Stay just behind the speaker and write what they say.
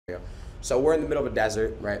So we're in the middle of a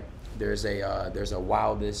desert, right? There's a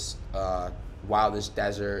wildest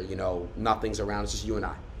desert. You know, nothing's around. It's just you and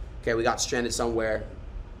I. Okay, we got stranded somewhere.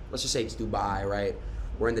 Let's just say it's Dubai, right?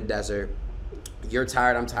 We're in the desert. You're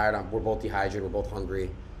tired. I'm tired. We're both dehydrated. We're both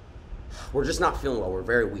hungry. We're just not feeling well. We're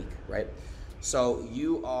very weak, right? So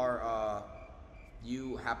you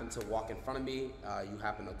happen to walk in front of me. You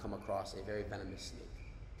happen to come across a very venomous snake.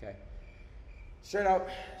 Okay. Straight out,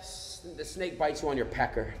 the snake bites you on your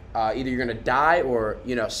pecker. Either you're gonna die or,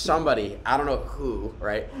 you know, somebody, I don't know who,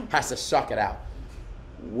 right, has to suck it out.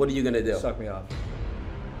 What are you gonna do? Suck me off.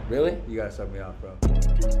 Really? You gotta suck me off, bro.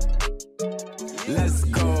 Let's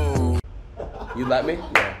go. You let me?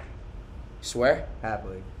 Yeah. Swear?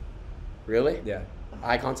 Happily. Really? Yeah.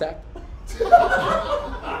 Eye contact?